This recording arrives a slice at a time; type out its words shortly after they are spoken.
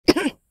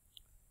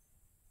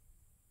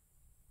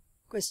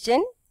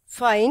Question: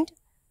 find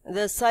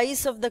the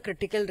size of the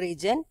critical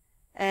region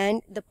and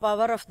the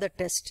power of the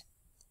test.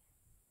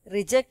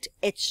 Reject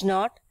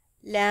H0,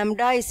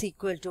 lambda is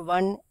equal to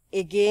 1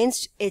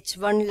 against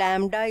H1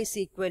 lambda is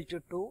equal to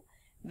 2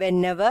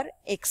 whenever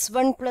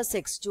x1 plus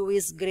x2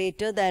 is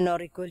greater than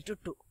or equal to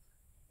 2.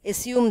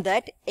 Assume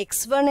that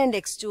x1 and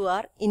x2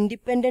 are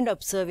independent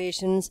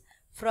observations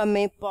from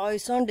a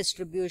Poisson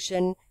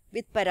distribution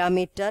with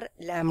parameter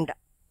lambda.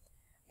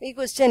 This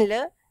question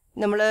is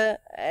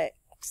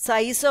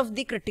size of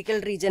the critical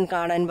region.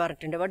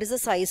 What is the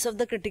size of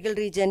the critical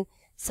region?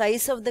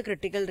 Size of the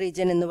critical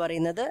region in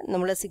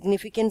the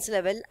significance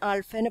level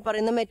alpha in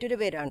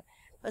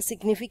the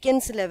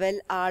significance level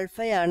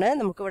alpha is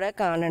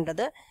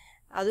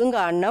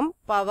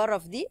power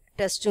of the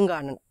test.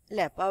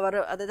 Power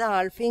of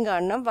alpha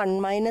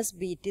 1 minus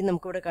bt.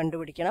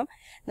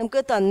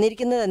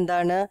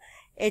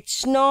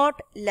 H0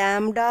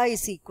 lambda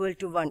is equal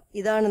to 1.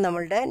 This is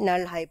our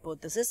null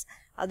hypothesis.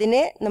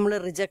 Adine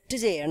nammal reject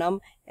cheyanam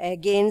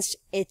against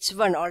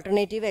h1,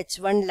 alternative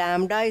h1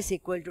 lambda is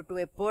equal to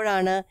 2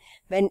 eppozhana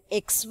when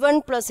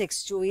x1 plus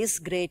x2 is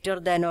greater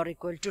than or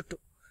equal to 2.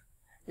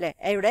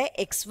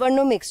 x1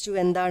 um x2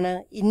 endana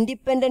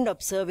independent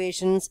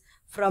observations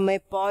from a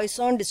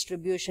Poisson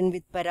distribution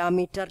with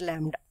parameter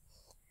lambda.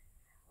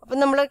 Appo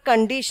nammal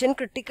condition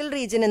critical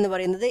region ennu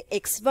parayunnathu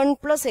x1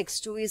 plus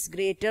x2 is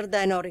greater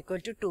than or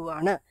equal to 2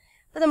 aanu.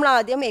 Appo nammal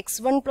aadyam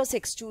x1 plus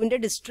x2 inde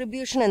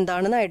distribution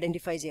endaanennu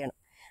identify cheyanam.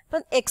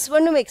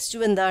 x1 and x2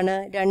 endana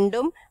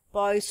രണ്ടും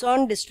Poisson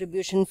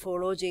distribution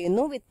follow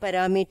ചെയ്യുന്നു with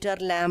parameter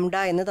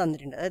lambda എന്ന്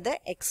തന്നിട്ടുണ്ട്. അതായത്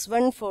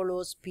x1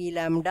 follows p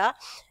lambda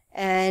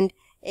and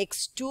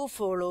x2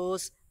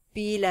 follows p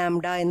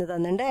lambda എന്ന്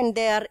തന്നിട്ടുണ്ട് and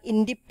they are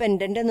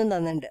independent എന്ന്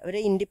തന്നിട്ടുണ്ട്. ഒരു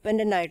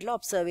independent ആയിട്ടുള്ള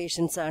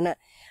observations ആണ്.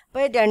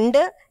 അപ്പോൾ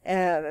രണ്ട്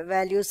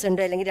values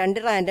ഉണ്ട് അല്ലെങ്കിൽ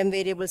രണ്ട് random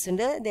variables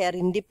ഉണ്ട്. They are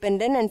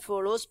independent and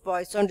follows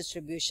Poisson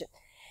distribution.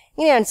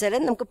 ഇങ്ങനെയാണെന്ന്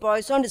വെച്ചാൽ നമുക്ക്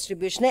Poisson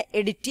distribution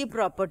additive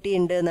property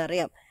ഉണ്ട്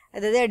എന്നറിയാം.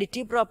 That is the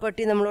additive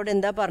property namalodu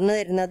endha parnu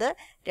therunathu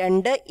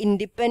rendu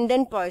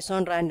independent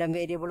Poisson random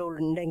variable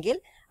undengil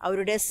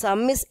avarude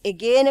sum is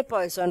again a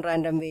Poisson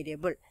random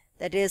variable.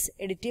 That is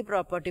additive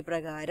property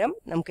prakaram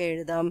namukku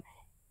ezhudam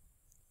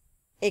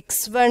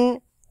x1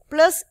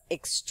 plus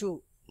x2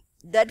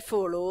 that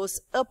follows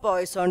a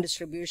Poisson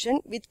distribution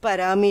with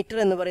parameter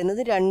ennu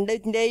parayunnathu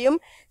രണ്ടിന്റെയും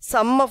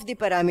sum of the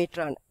parameter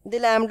ആണ്. ഇത്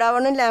lambda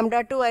 1 ഉം lambda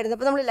 2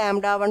 ആയിരുന്നപ്പോൾ നമ്മൾ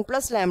lambda 1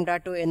 plus lambda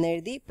 2 എന്ന്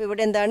എഴുതി. ഇപ്പോൾ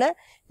ഇവിടെ എന്താണ്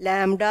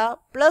lambda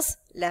plus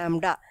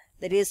lambda,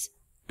 that is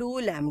 2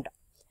 lambda.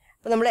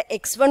 അപ്പോൾ നമ്മൾ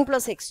x1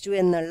 plus x2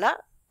 എന്നുള്ള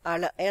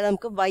ആള്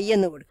നമുക്ക് y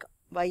എന്ന് കൊടുക്കാം.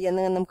 y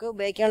എന്ന് നമുക്ക്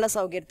ഉപയോഗിക്കാനുള്ള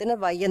സൗകര്യത്തിന്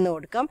y എന്ന്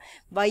കൊടുക്കാം.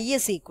 y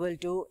is equal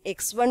to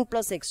x1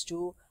 plus x2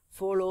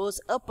 follows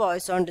a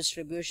Poisson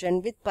distribution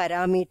with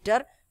parameter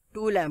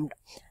 2 lambda.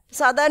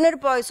 സാധാരണ ഒരു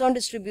Poisson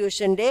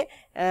distribution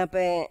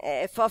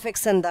f of x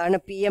എന്താണ്?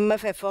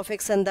 PMF f of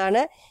x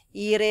എന്താണ്?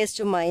 e raised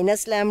to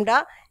minus lambda,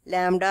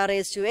 lambda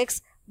raised to x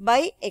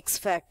by x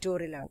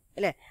factorial ആണ്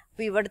അല്ലേ?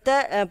 അപ്പോൾ ഇവിടുത്തെ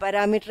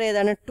parameter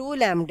ഏതാണ്? 2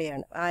 lambda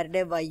ആണ്.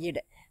 ആരുടെ?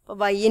 y-യുടെ. അപ്പോൾ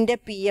y-ന്റെ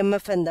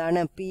PMF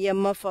എന്താണ്?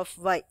 PMF of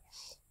y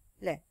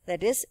അല്ലേ?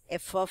 That is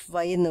f of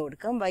y എന്ന്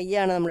കൊടുക്കാം. y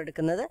ആണ് നമ്മൾ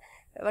എടുക്കുന്നത്.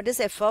 What is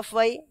f of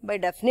y? By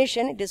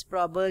definition, it is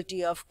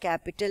probability of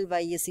capital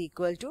Y is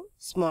equal to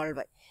small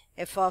y.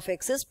 F of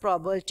x is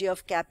probability of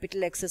capital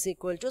X is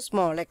equal to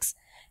small x.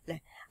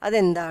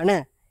 അതെന്താണ്?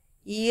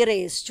 e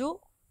raised to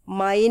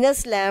minus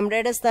lambda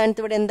യുടെ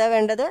സ്ഥാനത്ത് ഇവിടെ എന്താ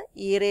വേണ്ടത്?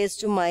 e raised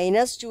to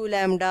minus 2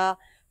 lambda,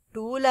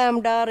 2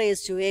 lambda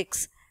raised to x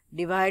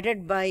divided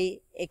by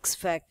x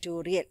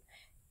factorial.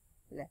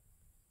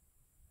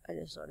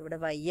 Sorry, ഇവിടെ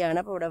y ആണ്.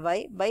 അപ്പോൾ ഇവിടെ y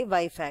by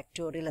y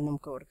factorial എന്ന്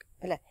നമുക്ക് കൊടുക്കാം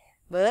അല്ലേ?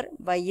 where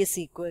y is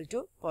equal to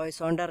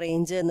Poisson's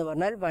range എന്ന്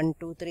പറഞ്ഞാൽ 1,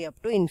 2, 3 up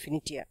to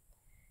infinity ആണ്.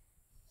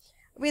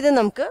 അപ്പോൾ ഇത്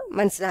നമുക്ക്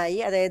മനസ്സിലായി.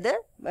 അതായത്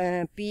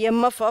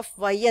PMF of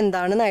y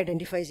എന്താണെന്ന്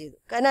ഐഡന്റിഫൈ ചെയ്തു.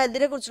 കാരണം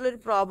അതിനെക്കുറിച്ചുള്ളൊരു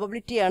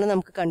പ്രോബബിലിറ്റിയാണ്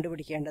നമുക്ക്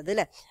കണ്ടുപിടിക്കേണ്ടത്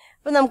അല്ലേ?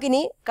 അപ്പോൾ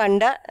നമുക്കിനി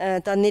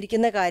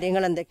തന്നിരിക്കുന്ന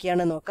കാര്യങ്ങൾ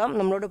എന്തൊക്കെയാണെന്ന് നോക്കാം.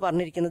 നമ്മളോട്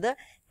പറഞ്ഞിരിക്കുന്നത്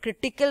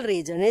critical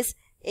region is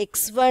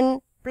x1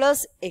 plus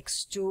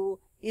x2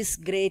 is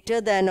greater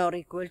than or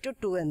equal to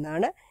 2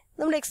 എന്നാണ്.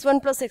 നമ്മൾ x1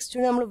 plus x2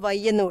 നമ്മൾ y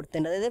എന്ന്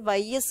കൊടുത്തിട്ടുണ്ട്. അതായത്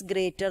y is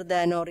greater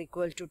than or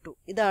equal to 2.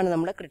 ഇതാണ്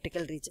നമ്മുടെ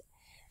critical region.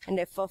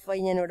 And f of y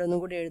ഞാൻ ഇവിടെ ഒന്നും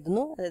കൂടി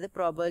എഴുതുന്നു. അതായത്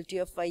probability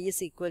of y is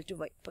equal to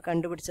y. ഇപ്പോൾ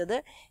കണ്ടുപിടിച്ചത്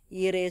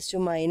e raised to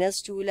minus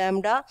 2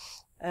 lambda,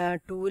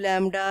 2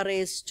 lambda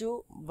raised to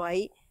y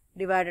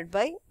divided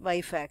by y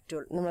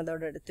factorial. നമ്മൾ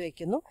അതോടെ എടുത്തു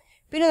വയ്ക്കുന്നു.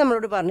 പിന്നെ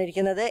നമ്മളോട്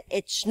പറഞ്ഞിരിക്കുന്നത്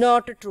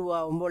h0 ട്രൂ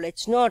ആവുമ്പോൾ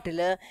h0ൽ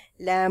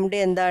ലാംഡ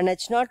എന്താണ്?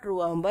 h0 ട്രൂ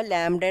ആവുമ്പോൾ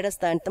ലാംഡയുടെ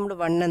സ്ഥാനത്ത് നമ്മൾ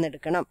 1 എന്ന്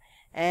എടുക്കണം.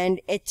 ആൻഡ്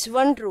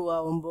h1 ട്രൂ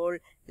ആവുമ്പോൾ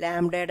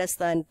ലാംഡയുടെ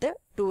സ്ഥാനത്ത്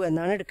 2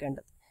 എന്നാണ്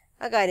എടുക്കേണ്ടത്.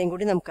 ആ കാര്യം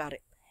കൂടി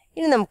നമുക്കറിയാം.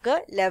 ഇനി നമുക്ക്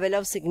ലെവൽ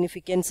ഓഫ്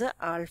സിഗ്നിഫിക്കൻസ്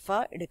ആൽഫ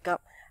എടുക്കാം.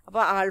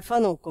 അപ്പോൾ ആൽഫ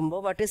നോക്കുമ്പോൾ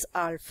what is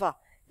alpha?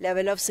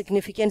 Level of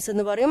significance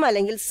എന്ന് പറയും,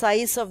 അല്ലെങ്കിൽ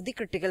size of the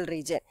critical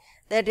region.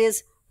 That is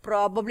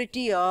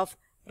probability of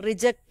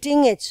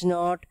rejecting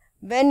h0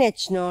 when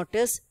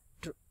h0 is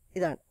true.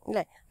 ഇതാണ്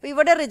അല്ലേ? അപ്പോൾ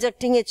ഇവിടെ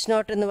റിജക്റ്റിംഗ്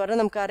h0 എന്ന് പറഞ്ഞാൽ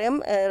നമുക്കറിയാം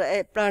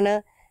എപ്പോഴാണ്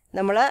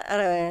നമ്മൾ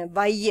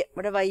y,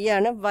 ഇവിടെ y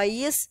ആണ്, y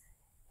is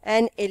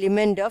an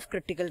element of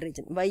critical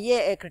region. Y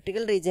a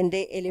critical region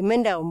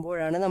element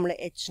ആവുമ്പോഴാണ് നമ്മൾ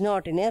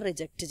H0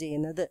 റിജക്റ്റ്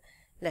ചെയ്യുന്നത്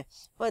അല്ലേ.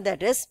 അപ്പോൾ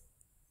ദാറ്റ് ഈസ്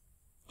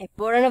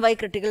എപ്പോഴാണ് y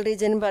critical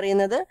region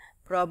പറയുന്നത്?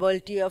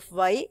 probability of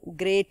y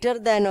greater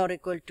than or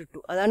equal to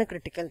 2. അതാണ്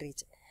critical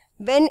region.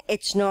 when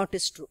H0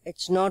 is true.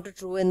 H0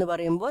 true എന്ന്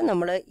പറയുമ്പോൾ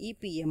നമ്മൾ ഈ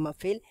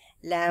PMFൽ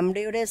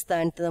ലാംഡയുടെ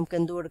സ്ഥാനത്ത് നമുക്ക്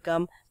എന്ത്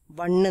കൊടുക്കാം?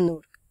 1 എന്ന്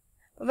കൊടുക്കാം.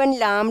 when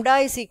lambda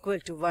is equal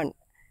to 1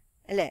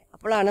 അല്ലേ,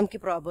 അപ്പോഴാണ് നമുക്ക്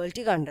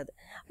പ്രോബബിലിറ്റി കണ്ടത്.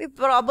 ഈ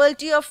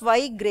probability of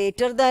y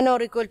greater than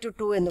or equal to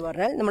 2 എന്ന്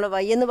പറഞ്ഞാൽ നമ്മൾ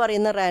y എന്ന്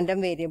പറയുന്ന റാൻഡം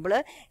വേരിയബിൾ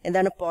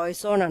എന്താണ്?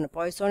 പോയ്സോൺ ആണ്.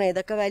 പോയ്സോൺ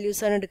ഏതൊക്കെ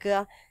വാല്യൂസ് ആണ് എടുക്കുക?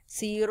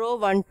 0,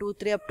 1, 2,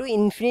 3 അപ് ടു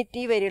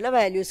ഇൻഫിനിറ്റി വരെയുള്ള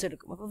വാല്യൂസ്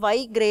എടുക്കും. അപ്പോൾ y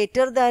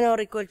greater than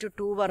or equal to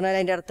 2 പറഞ്ഞാൽ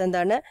അതിൻ്റെ അർത്ഥം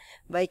എന്താണ്?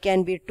 y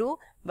can be 2,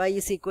 y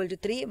is equal to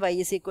 3, y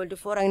is equal to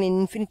 4 അങ്ങനെ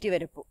ഇൻഫിനിറ്റി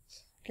വരെ പോകും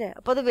അല്ലേ.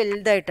 അപ്പോൾ അത്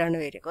വലുതായിട്ടാണ്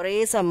വരിക. കുറേ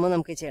സമ്മ്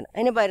നമുക്ക് ചെയ്യണം.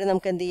 അതിന് പകരം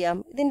നമുക്ക് എന്ത് ചെയ്യാം?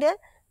 ഇതിൻ്റെ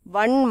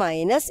 1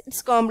 മൈനസ്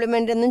ഇറ്റ്സ്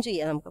കോംപ്ലിമെന്റ് എന്നും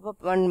ചെയ്യാം നമുക്ക്. അപ്പോൾ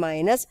 1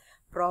 minus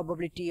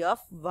probability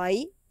of y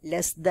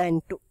less than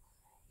 2.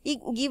 ഈ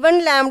given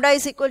lambda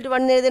is equal to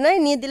 1 എഴുതണ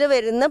ഇനി ഇതിൽ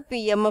വരുന്ന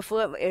PMF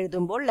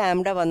എഴുതുമ്പോൾ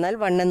ലാംഡ വന്നാൽ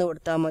 1 എന്ന്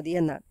കൊടുത്താൽ മതി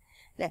എന്നാണ്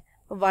അല്ലേ.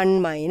 1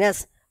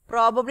 minus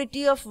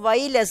probability of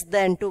y less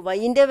than 2.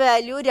 വൈൻ്റെ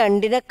value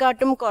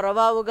 2നെക്കാട്ടും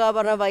കുറവാവുക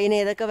പറഞ്ഞാൽ വൈന്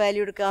ഏതൊക്കെ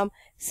വാല്യൂ എടുക്കാം?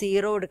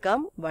 0 എടുക്കാം,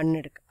 1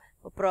 എടുക്കാം.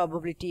 അപ്പോൾ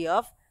probability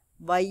of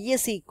y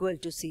is equal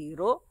to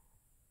 0,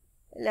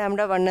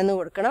 lambda 1 എന്ന്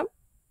കൊടുക്കണം,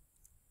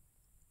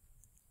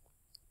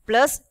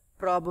 plus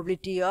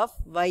probability of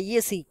y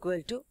is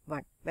equal to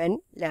 1 when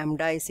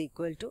lambda is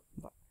equal to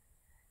 1.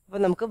 അപ്പോൾ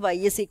നമുക്ക് y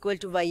is equal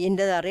to y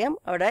ൻ്റെത് അറിയാം.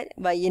 അവിടെ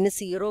y-ന്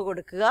 0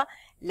 കൊടുക്കുക,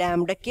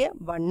 ലാംഡയ്ക്ക്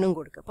 1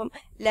 കൊടുക്കുക. അപ്പം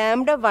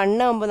ലാംഡ 1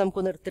 ആകുമ്പോൾ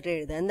നമുക്ക് നിർത്തിട്ട്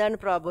എഴുതാം. എന്താണ്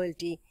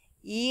probability?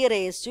 e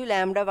raised to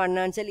lambda 1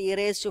 ആണെച്ചാൽ e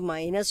raised to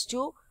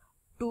 -2,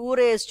 2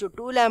 raised to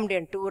 2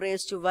 ലാംഡയാണ് 2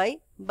 raised to y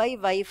by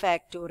y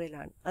factorial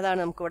ആണ്. അതാണ്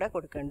നമുക്ക് ഇവിടെ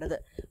കൊടുക്കേണ്ടത്.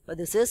 അപ്പോൾ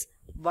this is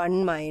 1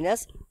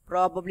 minus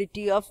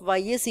probability of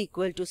y is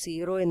equal to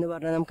 0 എന്ന്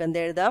പറഞ്ഞാൽ നമുക്ക് എന്ത്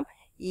എഴുതാം?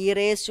 e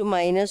raised to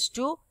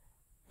 -2,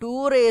 2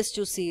 raised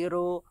to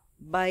 0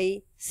 by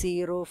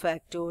 0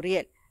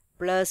 factorial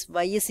plus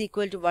y is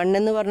equal to 1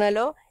 എന്ന്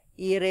പറഞ്ഞാലോ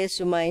e raised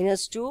to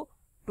 -2,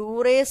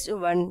 2 raised to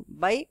 1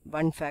 by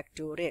 1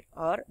 factorial,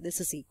 or this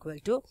is equal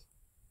to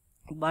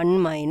 1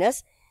 minus,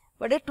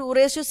 but 2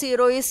 raised to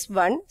 0 is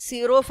 1,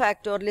 0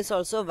 factorial is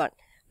also 1.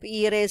 അപ്പോൾ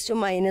e raised to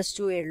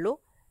 -2 ഉള്ളൂ,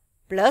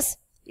 plus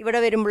ഇവിടെ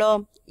വരുമ്പോഴോ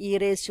e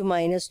raised to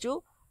 -2,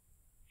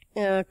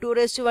 2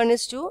 raised to 1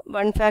 is 2,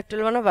 1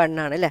 factorial 1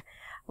 ആണ് അല്ലേ.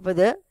 അപ്പോൾ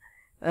ഇത്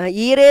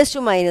e raised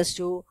to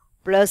 -2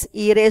 plus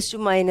e raised to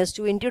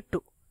 -2 into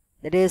 2,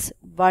 that is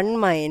 1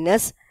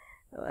 minus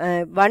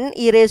 1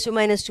 e raised to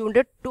 -2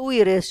 into 2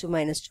 e raised to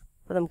 -2.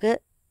 അപ്പോൾ നമുക്ക്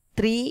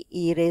 3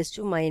 e raised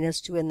to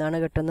 -2 എന്നാണ്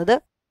കിട്ടുന്നത്.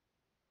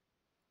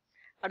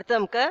 അടുത്ത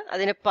നമുക്ക്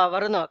അതിന്റെ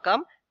പവർ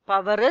നോക്കാം.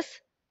 Power is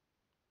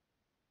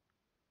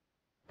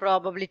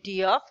probability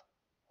of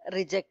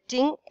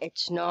rejecting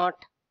H0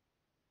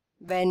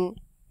 when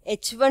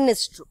H1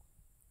 is true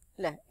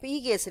അല്ലേ. അപ്പോൾ ഈ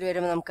കേസിൽ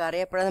വരുമ്പോൾ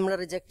നമുക്കറിയാം എപ്പോഴാണ് നമ്മൾ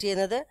റിജക്റ്റ്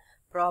ചെയ്യുന്നത്?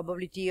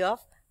 Probability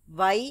of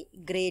y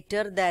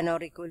greater than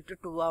or equal to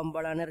 2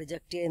 ആകുമ്പോഴാണ്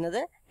റിജക്റ്റ്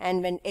ചെയ്യുന്നത്.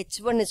 And when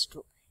H1 is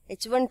true,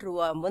 H1 true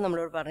ആകുമ്പോൾ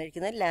നമ്മളോട്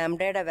പറഞ്ഞിരിക്കുന്നത്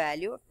ലാംഡയുടെ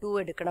വാല്യൂ 2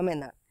 എടുക്കണം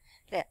എന്നാണ്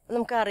അല്ലേ.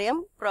 നമുക്കറിയാം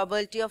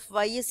probability of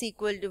y is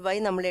equal to y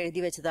നമ്മൾ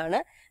എഴുതി വെച്ചതാണ്.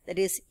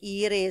 That is e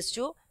raised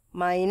to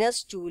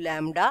 -2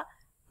 lambda,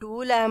 2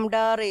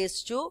 lambda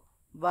raised to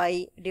y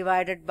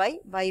divided by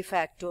y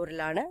factorial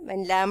ആണ്. when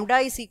lambda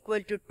is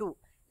equal to 2,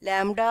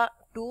 lambda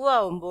 2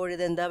 ആവുമ്പോൾ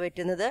ഇതെന്താ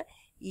പറ്റുന്നത്?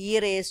 e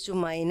raised to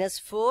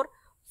 -4,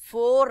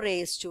 4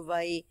 raised to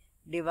y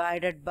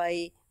divided by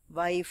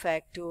y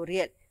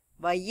factorial.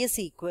 y is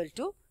equal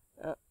to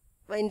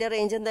yന്റെ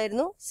range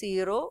എന്തായിരുന്നു?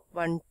 0,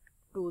 1,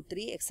 2,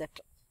 3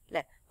 etcetera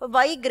അല്ലേ. അപ്പോൾ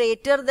y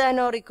greater than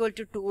or equal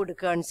to 2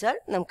 എടുക്കുകയാണെന്ന് വെച്ചാൽ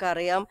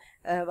നമുക്കറിയാം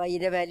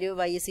yയുടെ value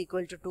y is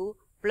equal to 2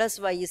 plus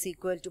y is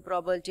equal to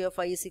probability of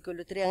y is equal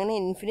to 3 അങ്ങനെ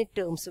infinite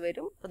terms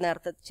വരും. ഇപ്പോൾ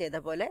നേരത്തെ ചെയ്ത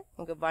പോലെ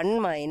നമുക്ക് 1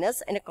 മൈനസ്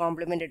അതിൻ്റെ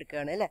കോംപ്ലിമെൻ്റ്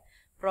എടുക്കുകയാണ് അല്ലേ.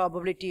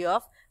 Probability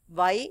of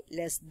y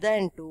less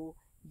than 2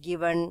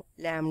 given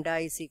lambda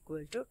is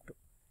equal to 2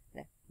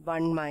 അല്ലേ.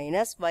 1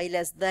 മൈനസ് y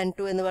ലെസ് ദാൻ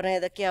 2 എന്ന് പറഞ്ഞാൽ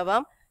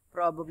ഏതൊക്കെയാവാം?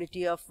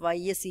 Probability of y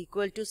is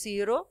equal to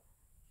 0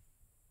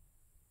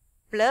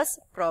 plus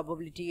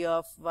probability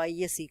of y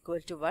is equal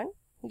to 1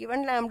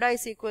 given lambda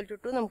is equal to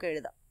 2 നമുക്ക്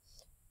എഴുതാം,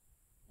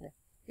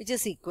 which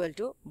is equal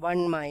to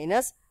 1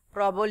 minus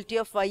probability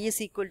of y is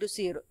equal to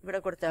 0 ഇവിടെ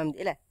കൊടുത്താൽ മതി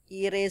അല്ലേ.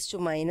 e raised to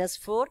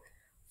 -4,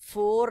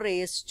 4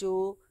 raised to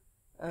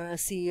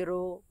 0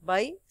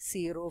 by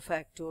 0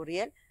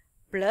 factorial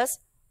plus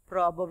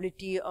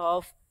probability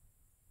of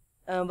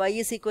y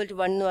is equal to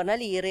 1 എന്ന്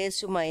പറഞ്ഞാൽ e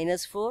raised to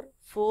 -4,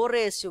 4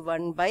 raised to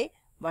 1 by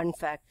 1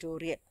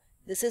 factorial.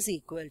 This is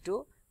equal to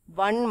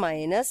 1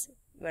 minus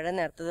ഇവിടെ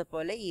നേരത്തെ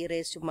പോലെ e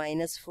raised to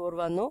 -4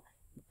 വന്നു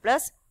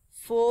plus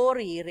 4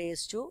 e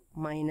raised to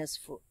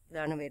 -4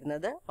 ഇതാണ്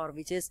വരുന്നത്, or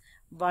which is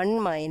 1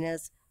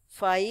 minus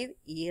 5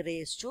 e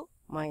raised to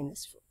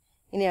 -4.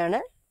 ഇനിയാണ്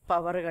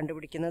power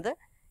കണ്ടുപിടിക്കുന്നത്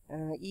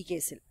ഈ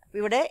കേസിൽ.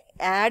 ഇവിടെ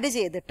ആഡ്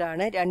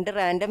ചെയ്തിട്ടാണ്, രണ്ട്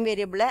റാൻഡം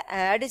വേരിയബിളെ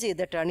ആഡ്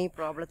ചെയ്തിട്ടാണ് ഈ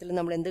പ്രോബ്ലത്തിൽ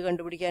നമ്മൾ എന്ത്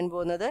കണ്ടുപിടിക്കാൻ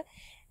പോകുന്നത്?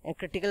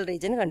 Critical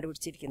region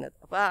കണ്ടുപിടിച്ചിരിക്കുന്നത്.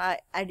 അപ്പോൾ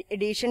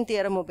അഡീഷൻ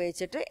തിയറം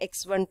ഉപയോഗിച്ചിട്ട്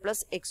x1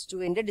 പ്ലസ്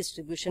x2ൻ്റെ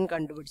ഡിസ്ട്രിബ്യൂഷൻ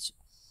കണ്ടുപിടിച്ചു.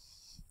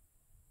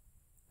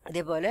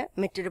 അതേപോലെ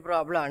മറ്റൊരു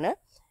പ്രോബ്ലം ആണ്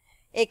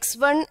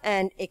x1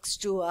 and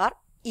x2 R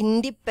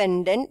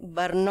independent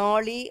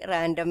Bernoulli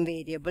random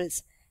variables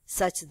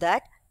such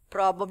that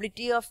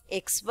probability of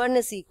x1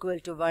 is equal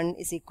to 1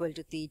 is equal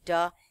to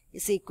theta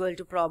is equal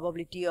to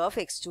probability of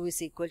x2 is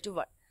equal to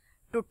 1.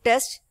 To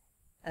test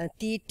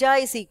theta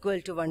is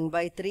equal to 1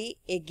 by 3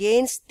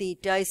 against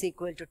theta is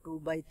equal to 2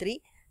 by 3,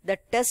 the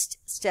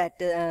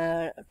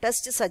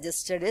test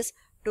suggested is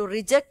to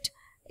reject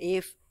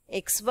if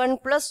x1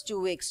 plus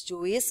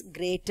 2x2 is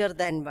greater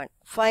than 1.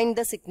 Find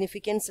the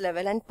significance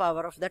level and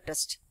power of the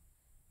test.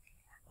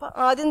 അപ്പോൾ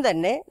ആദ്യം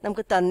തന്നെ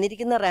നമുക്ക്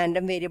തന്നിരിക്കുന്ന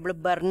random variable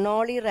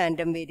Bernoulli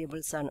random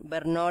variables ആണ്.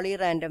 Bernoulli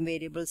random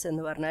variables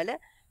എന്ന് പറഞ്ഞാൽ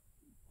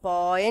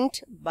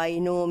point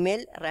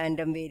binomial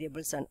random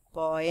variables ആണ്.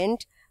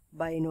 Point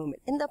binomial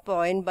എന്താ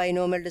point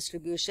binomial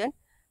distribution?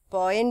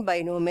 Point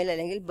binomial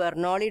അല്ലെങ്കിൽ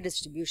ബെർണോളി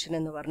ഡിസ്ട്രിബ്യൂഷൻ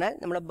എന്ന് പറഞ്ഞാൽ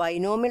നമ്മുടെ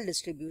ബൈനോമിയൽ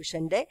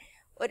ഡിസ്ട്രിബ്യൂഷൻ്റെ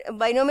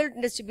ബൈനോമിയൽ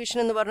ഡിസ്ട്രിബ്യൂഷൻ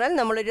എന്ന് പറഞ്ഞാൽ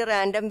നമ്മളൊരു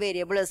റാൻഡം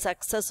വേരിയബിൾ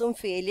സക്സസും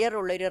ഫെയിലിയർ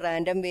ഉള്ളൊരു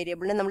റാൻഡം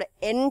വേരിയബിളിനെ നമ്മൾ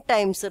n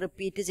ടൈംസ്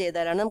റിപ്പീറ്റ്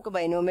ചെയ്താലാണ് നമുക്ക്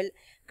ബൈനോമിയൽ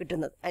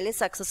കിട്ടുന്നത്. അല്ലെങ്കിൽ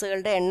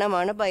സക്സസുകളുടെ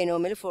എണ്ണമാണ്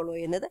ബൈനോമിയൽ ഫോളോ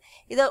ചെയ്യുന്നത്.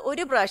 ഇത്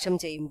ഒരു പ്രാവശ്യം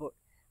ചെയ്യുമ്പോൾ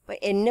അപ്പോൾ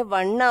n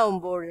 1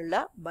 ആവുമ്പോഴുള്ള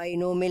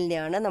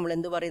ബൈനോമിയലിനെയാണ് നമ്മൾ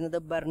എന്ത് പറയുന്നത്?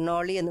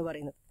 ബെർണോളി എന്ന്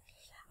പറയുന്നത്.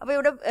 അപ്പോൾ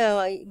ഇവിടെ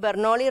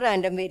ബെർണോളി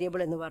റാൻഡം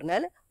വേരിയബിൾ എന്ന്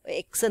പറഞ്ഞാൽ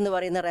എക്സ് എന്ന്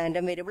പറയുന്ന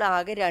റാൻഡം വേരിയബിൾ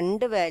ആകെ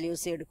 2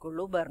 വാല്യൂസ്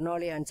എടുക്കുള്ളൂ.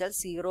 ബെർണോളി ആണെച്ചാൽ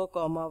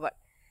 0,1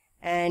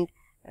 ആൻഡ്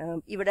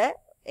ഇവിടെ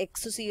x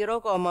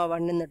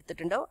 0,1 എന്ന്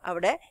എടുത്തിട്ടുണ്ടാവും.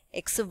 അവിടെ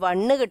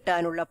x1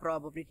 കിട്ടാനുള്ള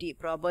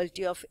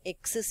probability of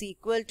x is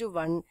equal to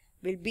 1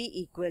 will be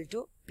equal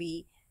to p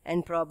and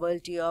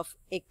probability of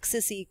x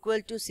is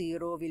equal to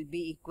 0 will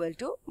be equal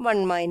to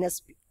 1 minus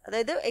p.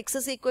 അതായത് x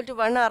is equal to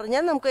 1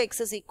 അറിഞ്ഞാൽ നമുക്ക് x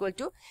is equal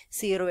to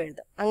 0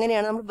 എഴുതാം.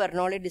 അങ്ങനെയാണ് നമ്മൾ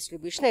Bernoulli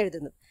distribution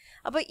എഴുതുന്നത്.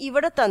 അപ്പോൾ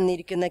ഇവിടെ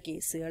തന്നിരിക്കുന്ന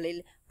കേസുകളിൽ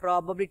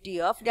പ്രോബബിലിറ്റി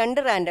ഓഫ്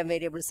 2 റാൻഡം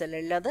വേരിയബിൾസ് അല്ല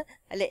ഉള്ളത്.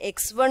 അല്ലെ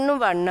x1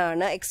 1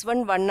 ആണ്. x1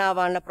 1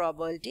 ആവാനുള്ള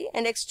പ്രോബബിലിറ്റി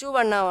ആൻഡ് x2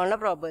 1 ആവാനുള്ള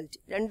പ്രോബബിലിറ്റി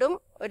രണ്ടും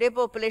ഒരേ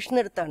പോപ്പുലേഷൻ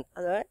എടുത്താണ്.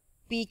 അത്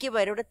പിക്ക്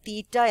പകരം ഇവിടെ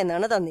തീറ്റ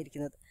എന്നാണ്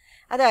തന്നിരിക്കുന്നത്.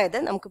 അതായത്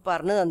നമുക്ക്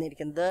പറഞ്ഞു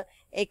തന്നിരിക്കുന്നത്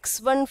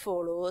x1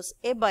 follows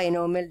A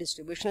binomial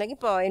distribution അല്ലെങ്കിൽ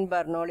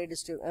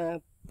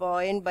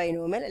പോയിന്റ്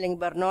ബൈനോമിയൽ അല്ലെങ്കിൽ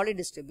Bernoulli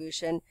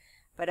distribution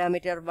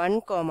parameter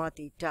 1,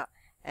 theta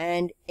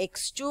and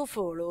x2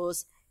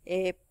 follows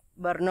A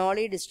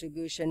Bernoulli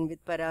distribution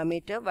with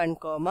parameter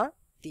 1,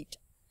 തീറ്റ.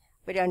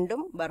 അപ്പോൾ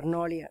രണ്ടും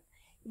ബെർണോളിയാണ്.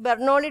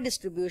 ബെർണോളി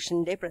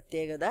ഡിസ്ട്രിബ്യൂഷൻ്റെ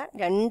പ്രത്യേകത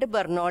 2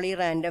 ബെർണോളി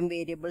റാൻഡം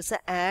വേരിയബിൾസ്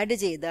ആഡ്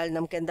ചെയ്താൽ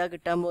നമുക്ക് എന്താ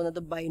കിട്ടാൻ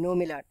പോകുന്നത്?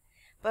 ബൈനോമിയലാണ്.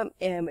 അപ്പം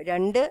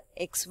 2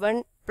 x1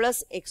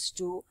 പ്ലസ്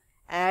x2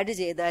 ആഡ്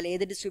ചെയ്താൽ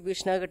ഏത്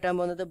ഡിസ്ട്രിബ്യൂഷനാണ് കിട്ടാൻ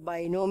പോകുന്നത്?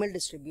 ബൈനോമിയൽ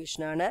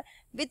ഡിസ്ട്രിബ്യൂഷനാണ്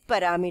വിത്ത്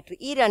പാരാമീറ്റർ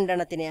ഈ 2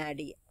 എണ്ണത്തിനെ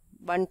ആഡ് ചെയ്യുക.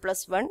 1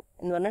 + 1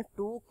 എന്ന് പറഞ്ഞാൽ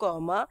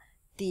 2,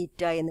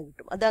 തീറ്റ എന്ന്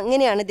കിട്ടും.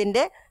 അതങ്ങനെയാണ്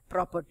ഇതിൻ്റെ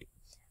പ്രോപ്പർട്ടി.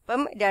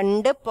 അപ്പം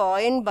 2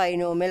 പോയിന്റ്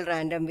ബൈനോമിയൽ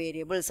റാൻഡം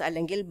വേരിയബിൾസ്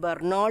അല്ലെങ്കിൽ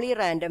ബെർണോളി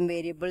റാൻഡം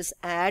വേരിയബിൾസ്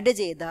ആഡ്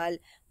ചെയ്താൽ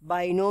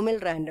ബൈനോമിയൽ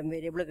റാൻഡം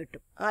വേരിയബിൾ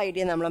കിട്ടും. ആ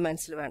ഐഡിയ നമ്മളെ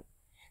മനസ്സിൽ വേണം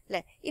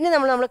അല്ലേ? ഇനി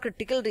നമ്മൾ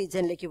ക്രിട്ടിക്കൽ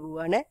റീജിയനിലേക്ക്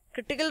പോവുകയാണ്.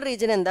 ക്രിട്ടിക്കൽ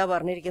റീജിയൻ എന്താ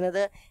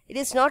പറഞ്ഞിരിക്കുന്നത്? It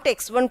is not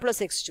x1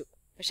 plus x2,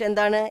 പക്ഷെ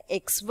എന്താണ്?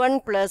 x1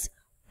 പ്ലസ്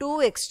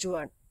 2x2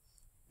 ആണ്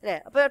അല്ലേ?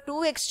 അപ്പോൾ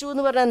 2x2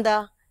 എന്ന് പറഞ്ഞാൽ എന്താ?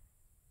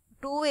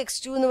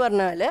 2x2 എന്ന്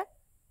പറഞ്ഞാൽ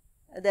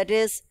that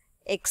is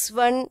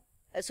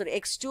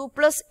x2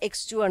 plus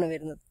x2 ആണ്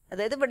വരുന്നത്.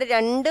 അതായത് ഇവിടെ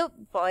 2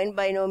 പോയിന്റ്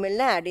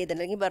ബൈനോമിയലിനെ ആഡ്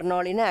ചെയ്തിട്ടുണ്ട് അല്ലെങ്കിൽ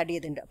ബെർണോളിനെ ആഡ്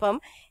ചെയ്തിട്ടുണ്ട്. അപ്പം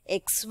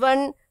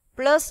x1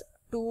 പ്ലസ്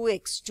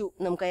 2x2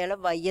 നമുക്ക് അയാളെ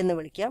y എന്ന്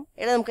വിളിക്കാം.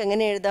 അയാളെ നമുക്ക്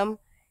എങ്ങനെ എഴുതാം?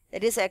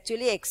 That is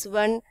actually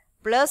x1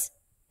 plus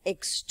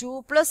x2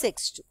 plus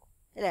x2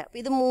 അല്ലേ? അപ്പം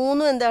ഇത്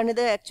 3 എന്താണ്?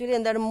 ഇത് ആക്ച്വലി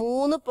എന്താണ്?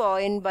 3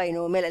 പോയിന്റ്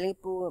ബൈനോമിയൽ അല്ലെങ്കിൽ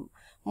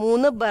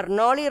 3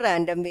 ബെർണോളി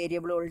റാൻഡം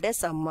വേരിയബിളുകളുടെ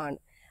സമ്മാണ്.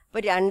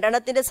 അപ്പോൾ 2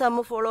 എണ്ണത്തിൻ്റെ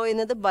സമ്മ് ഫോളോ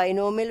ചെയ്യുന്നത്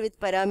ബൈനോമിയൽ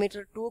വിത്ത്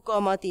പാരാമീറ്റർ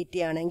 2, തീറ്റ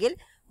ആണെങ്കിൽ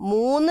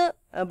 3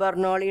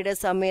 ബെർണോളിയുടെ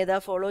സമ്മ് ഏതാ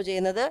ഫോളോ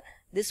ചെയ്യുന്നത്?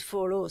 This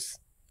follows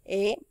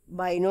A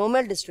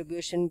binomial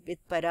distribution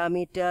with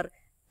parameter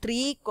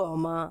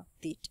 3,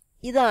 തീറ്റ.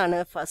 ഇതാണ്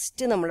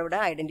ഫസ്റ്റ് നമ്മളിവിടെ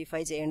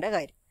ഐഡൻറ്റിഫൈ ചെയ്യേണ്ട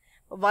കാര്യം.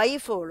 y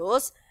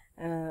ഫോളോസ്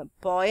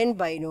പോയിന്റ്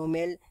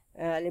ബൈനോമിയൽ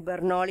അല്ലെങ്കിൽ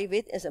ബെർണോളി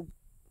വിത്ത്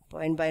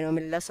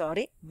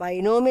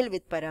ബൈനോമിയൽ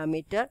വിത്ത്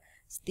പാരാമീറ്റർ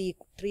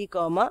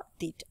 3,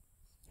 തീറ്റ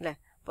അല്ലേ?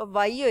 അപ്പോൾ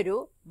y ഒരു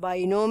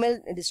ബൈനോമിയൽ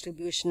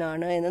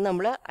ഡിസ്ട്രിബ്യൂഷനാണ് എന്ന്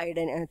നമ്മൾ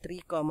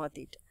 3,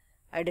 തീറ്റ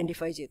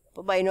ഐഡൻറ്റിഫൈ ചെയ്തു.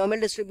 അപ്പോൾ ബൈനോമിയൽ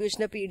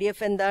ഡിസ്ട്രിബ്യൂഷൻ്റെ PDF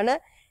എന്താണ്?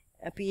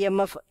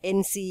 PMF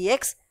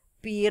NCX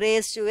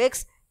P⁻x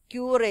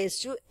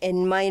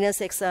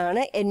Q⁻n−x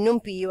ആണ്. n-ഉം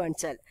p-യും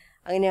അണിച്ചാൽ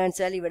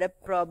അങ്ങനെയാണെച്ചാൽ ഇവിടെ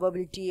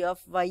probability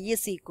of y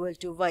is equal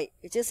to y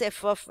which is f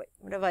of y.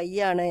 ഇവിടെ y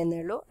ആണ് എന്നേ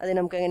ഉള്ളൂ. അത്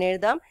നമുക്ക് എങ്ങനെ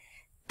എഴുതാം?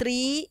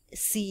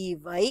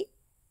 3CY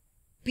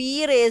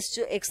P⁻x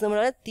എന്ന്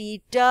പറഞ്ഞാൽ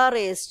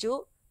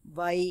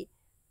θ⁻y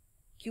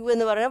Q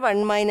എന്ന് പറഞ്ഞാൽ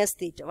 1 -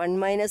 തീറ്റ 1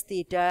 -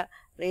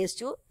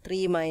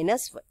 θ⁻3 -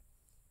 y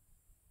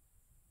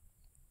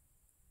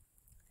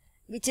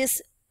which is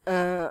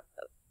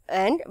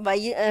and y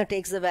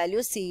takes the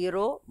value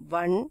 0,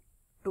 1,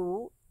 2,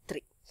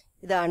 3.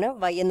 ഇതാണ്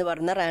y എന്ന്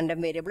പറയുന്ന റാൻഡം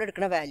വേരിയബിൾ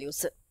എടുക്കുന്ന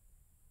വാല്യൂസ്.